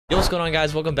Yo, what's going on,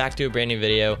 guys? Welcome back to a brand new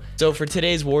video. So for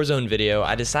today's Warzone video,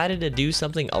 I decided to do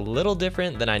something a little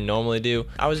different than I normally do.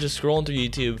 I was just scrolling through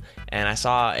YouTube and I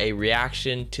saw a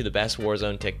reaction to the best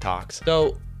Warzone TikToks.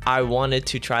 So I wanted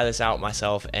to try this out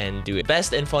myself and do it.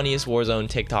 Best and funniest Warzone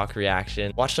TikTok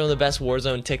reaction. Watch some of the best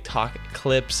Warzone TikTok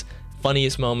clips,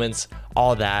 funniest moments,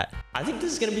 all that. I think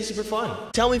this is gonna be super fun.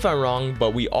 Tell me if I'm wrong,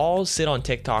 but we all sit on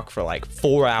TikTok for like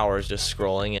 4 hours just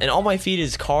scrolling, and all my feed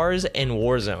is cars and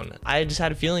Warzone. I just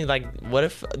had a feeling like, what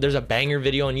if there's a banger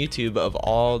video on YouTube of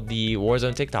all the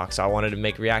Warzone TikToks? So I wanted to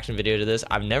make a reaction video to this.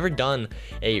 I've never done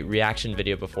a reaction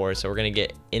video before, so we're gonna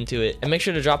get into it. And make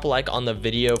sure to drop a like on the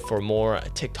video for more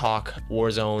TikTok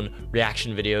Warzone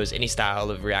reaction videos, any style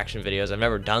of reaction videos. I've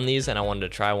never done these and I wanted to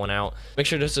try one out. Make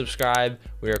sure to subscribe.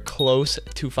 We are close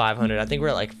to 500. I think we're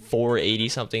at like 480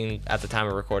 something at the time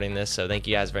of recording this, so thank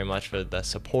you guys very much for the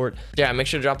support. Yeah, make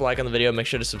sure to drop a like on the video, make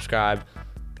sure to subscribe.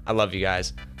 I love you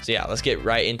guys. So yeah, let's get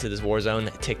right into this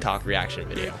Warzone TikTok reaction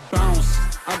video.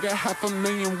 I got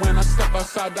 $500,000 when I step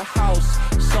outside the house.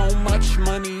 So much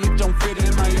money it don't fit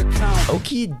in my account.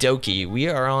 Okie dokie, we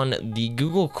are on the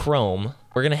Google Chrome.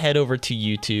 We're gonna head over to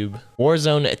YouTube.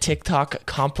 Warzone TikTok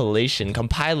compilation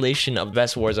of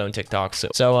best Warzone TikToks.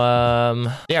 So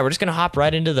yeah, we're just gonna hop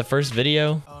right into the first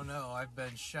video. Oh no, I've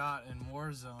been shot in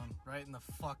Warzone, right in the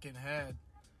fucking head.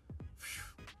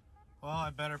 Whew. Well,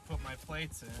 I better put my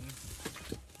plates in.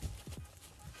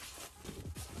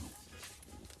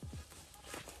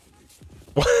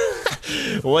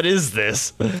 What is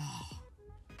this? I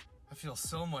feel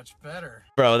so much better.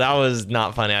 Bro, that was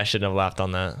not funny. I shouldn't have laughed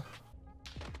on that.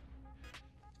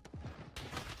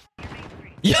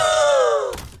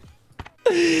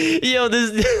 Yo,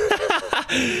 this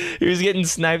he was getting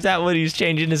sniped at when he was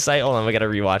changing his sight. Hold on, I gotta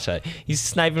rewatch that. He's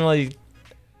sniping while he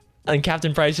and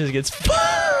Captain Price just gets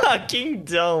fucking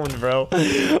domed, bro.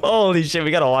 Holy shit,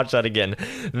 we gotta watch that again.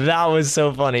 That was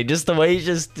so funny. Just the way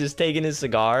he's just taking his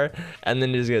cigar and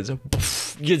then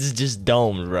gets just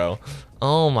domed, bro.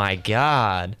 Oh my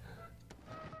god.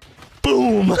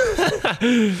 Boom.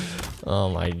 Oh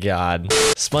my god.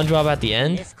 SpongeBob at the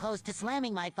end. This close to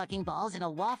slamming my fucking balls in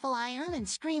a waffle iron and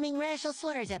screaming racial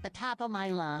slurs at the top of my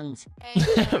lungs.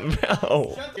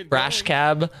 Bro. Crash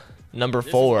Cab number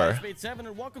 4.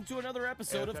 Welcome to another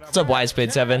episode of What's up,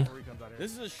 Wisepade7?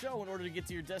 This is a show. In order to get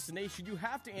to your destination, you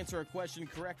have to answer a question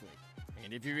correctly.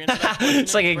 And if you're in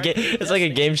it's like a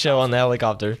game show on the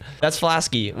helicopter. That's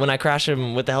Flasky. When I crash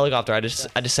him with the helicopter, I just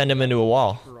send him into a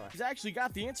wall. He's actually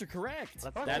got the answer correct.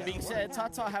 That being said,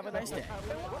 ta-ta, have a nice day.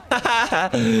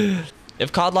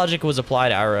 If COD logic was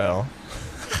applied IRL.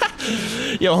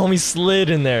 Yo, homie slid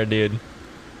in there, dude.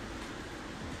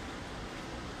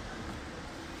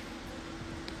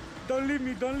 Don't leave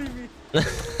me, don't leave me.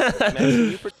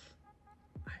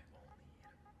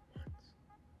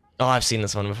 Oh, I've seen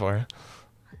this one before.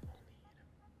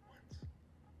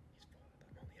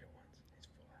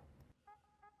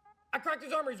 I cracked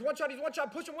his armor. He's one shot,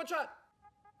 push him, one shot.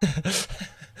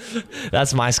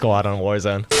 That's my squad on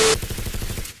Warzone.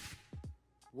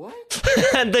 What?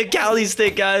 And the Cali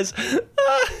stick, guys.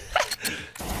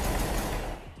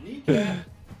 Kneecap.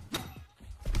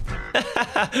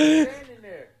 Standing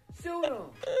there. Shoot him.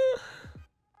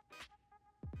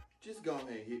 Just go ahead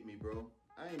and hit me, bro.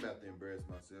 I ain't about to embarrass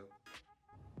myself.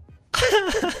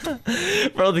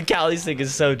 Bro, the Cali stick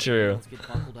is so true.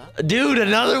 Dude,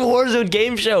 another Warzone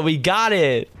game show. We got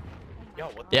it.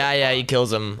 Yeah, he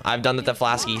kills him. I've done that to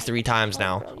Flasky 3 times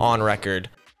now on record.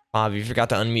 Bob, you forgot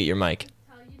to unmute your mic.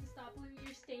 Tell you to stop leaving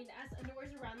your stained ass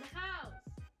underwears around the house.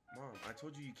 Mom, I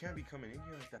told you can't be coming in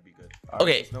here like that. Be good.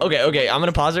 Okay. I'm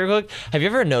gonna pause real quick. Have you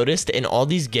ever noticed in all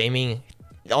these gaming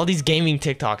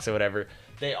TikToks or whatever,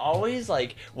 they always,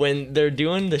 like, when they're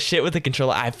doing the shit with the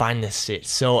controller, I find this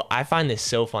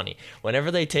so funny.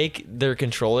 Whenever they take their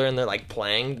controller and they're like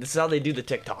playing, this is how they do the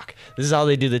TikTok.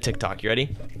 You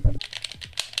ready?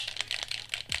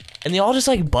 And they all just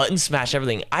like button smash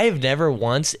everything. I have never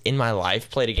once in my life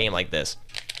played a game like this.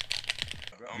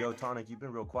 Yo, Tonic, you've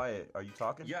been real quiet. Are you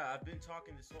talking? Yeah, I've been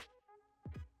talking this whole...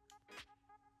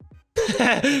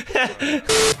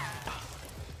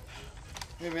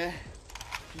 Hey, man.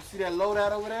 You see that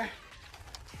loadout over there?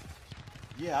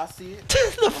 Yeah, I see it.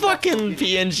 The fucking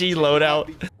PNG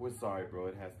loadout. We're sorry, bro.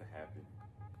 It has to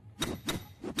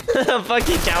happen.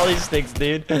 Fucking Cali sticks,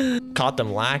 dude. Caught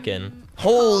them lacking.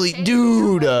 Holy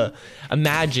dude.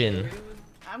 Imagine.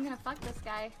 I'm gonna fuck this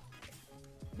guy.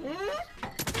 You're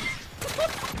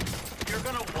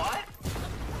gonna what?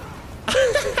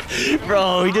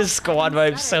 Bro, he just squad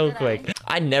vibes so quick.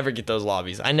 I never get those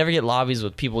lobbies. I never get lobbies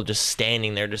with people just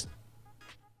standing there just...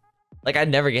 Like, I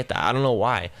never get that. I don't know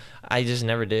why. I just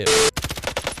never do.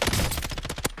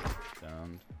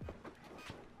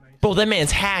 Bro, that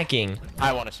man's hacking.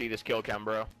 I want to see this kill cam,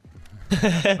 bro.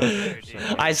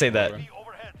 I say that.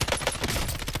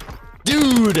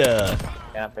 Dude!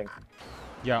 Camping.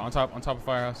 Yeah, on top of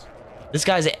firehouse. This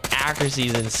guy's accuracy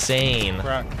is insane.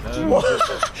 Crack. What?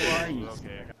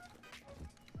 Okay.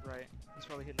 Right. He's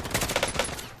probably hitting.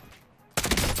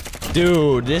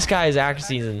 Dude, this guy's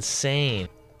accuracy is insane.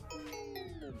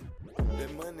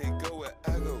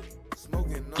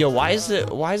 Yo, why is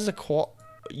the qual?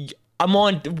 I'm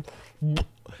on.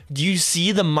 Do you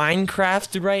see the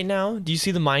Minecraft right now? Do you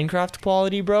see the Minecraft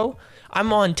quality, bro?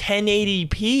 I'm on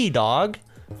 1080p, dog.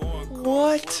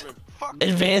 What?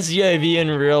 Advanced UAV in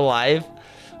real life,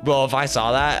 bro. If I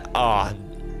saw that, oh.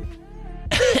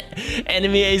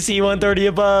 Enemy AC 130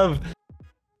 above.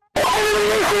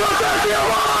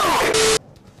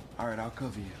 Alright, I'll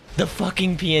cover you. The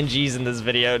fucking PNGs in this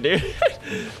video, dude.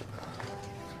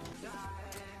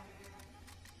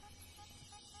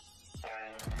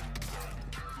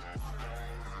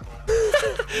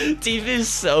 Tifu's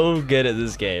so good at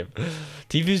this game.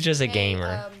 Tifu's just a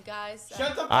gamer. Guys,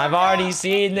 I've already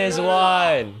seen this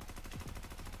one.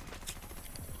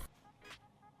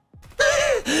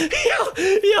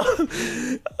 Yo.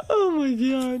 Oh my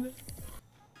god.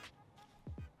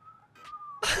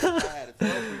 I had a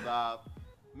trophy, Bob.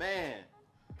 Man.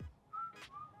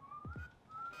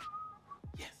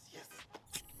 Yes.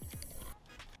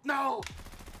 No.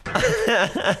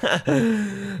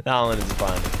 That one is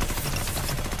fun.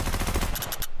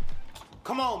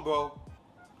 Come on, bro.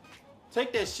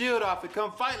 Take that shield off and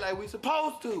come fight like we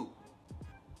supposed to.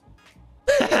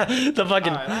 The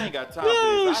fucking. Right, I ain't got time No,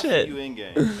 for this. shit. I see you in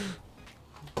game.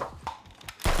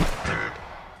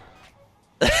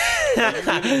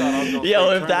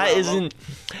 Yo, if that isn't,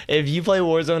 if you play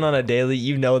Warzone on a daily,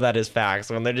 you know that is facts.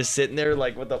 When they're just sitting there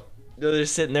like they're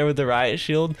just sitting there with the riot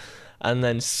shield, and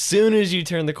then soon as you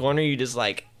turn the corner, you just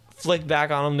like flick back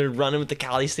on them. They're running with the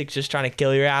Cali sticks, just trying to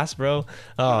kill your ass, bro.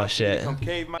 Oh shit. Are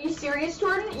you serious,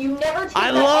 Jordan? You never take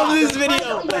I that love off. this Your friends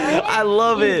video. don't even like I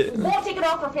love it. You won't take it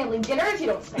off for family dinner if you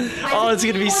don't spend time Oh, with it's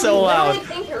gonna be people. so You loud.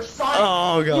 literally think you're Sonic.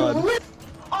 Oh god. You live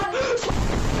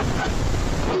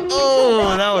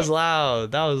Oh, that was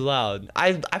loud. That was loud.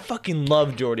 I fucking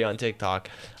love Jordy on TikTok.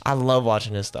 I love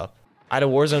watching his stuff. I had a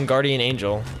Warzone Guardian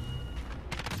Angel.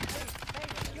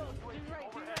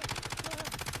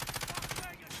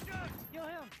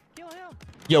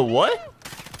 Yo, what?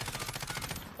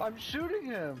 I'm shooting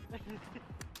him.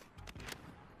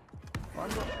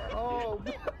 Oh.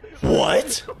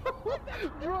 What?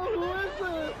 Bro, who is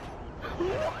it?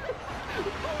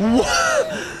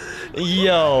 What?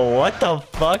 Yo, what the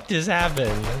fuck just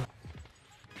happened?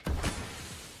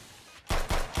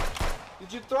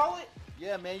 Did you throw it?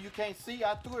 Yeah, man, you can't see.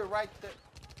 I threw it right there.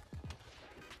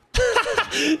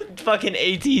 Fucking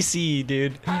ATC,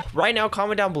 dude. Right now,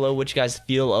 comment down below what you guys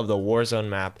feel of the Warzone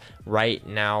map right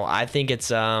now. I think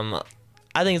it's a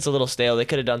little stale. They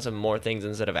could have done some more things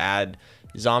instead of add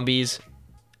zombies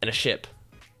and a ship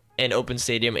and open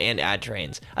stadium and add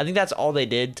trains. I think that's all they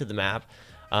did to the map.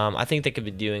 I think they could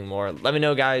be doing more. Let me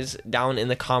know, guys, down in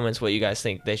the comments what you guys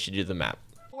think they should do to the map.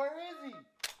 Where is he?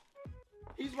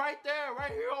 He's right there,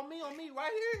 right here on me,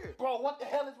 right here. Bro, what the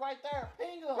hell is right there?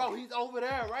 Ping him. Bro, he's over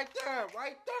there, right there.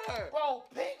 Bro,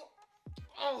 ping him.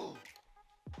 Oh.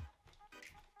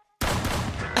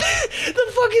 The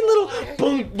fucking little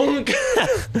bunk bunk.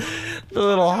 The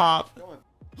little hop.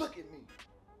 Look at me.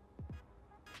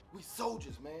 We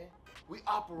soldiers, man. We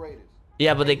operators.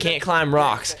 Yeah, but they can't climb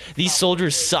rocks. These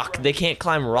soldiers suck. They can't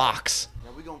climb rocks.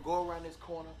 Now we're gonna go around this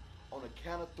corner on a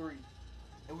count of 3,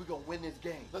 and we're gonna win this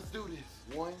game. Let's do this.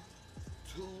 1,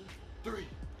 2, 3.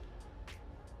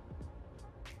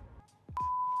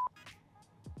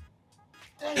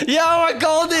 Yo, I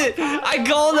called it. I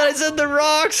called it. I said the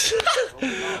rocks.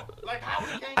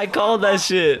 I called that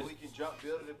shit. We can jump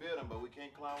building to building, but we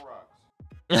can't climb rocks.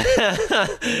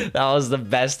 That was the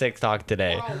best TikTok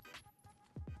today.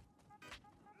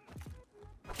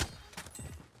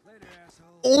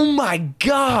 Oh my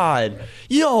god.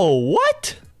 Yo,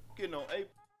 what?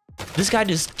 This guy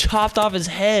just chopped off his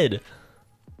head.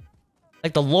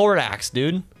 Like the Lord axe,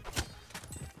 dude.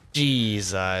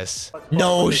 Jesus.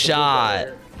 No shot.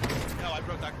 No, I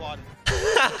broke that quad.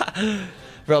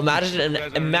 Bro,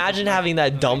 imagine having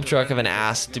that dump truck of an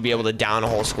ass to be able to down a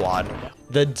whole squad.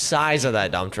 The size of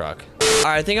that dump truck.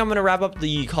 Alright, I think I'm gonna wrap up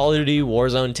the Call of Duty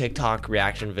Warzone TikTok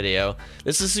reaction video.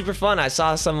 This is super fun. I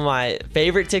saw some of my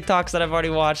favorite TikToks that I've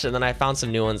already watched, and then I found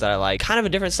some new ones that I like. Kind of a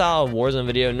different style of Warzone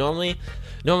video. Normally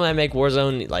I make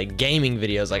Warzone like gaming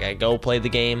videos, like I go play the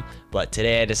game, but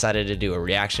today I decided to do a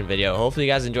reaction video. Hopefully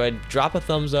you guys enjoyed. Drop a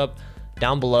thumbs up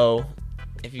down below.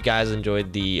 if you guys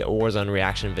enjoyed the Warzone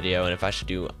reaction video and if I should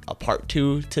do a part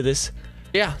 2 to this.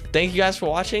 Yeah, thank you guys for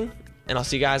watching, and I'll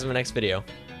see you guys in the next video.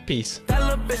 Peace.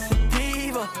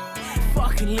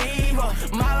 Fucking leave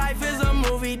her. My life is a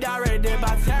movie directed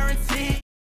by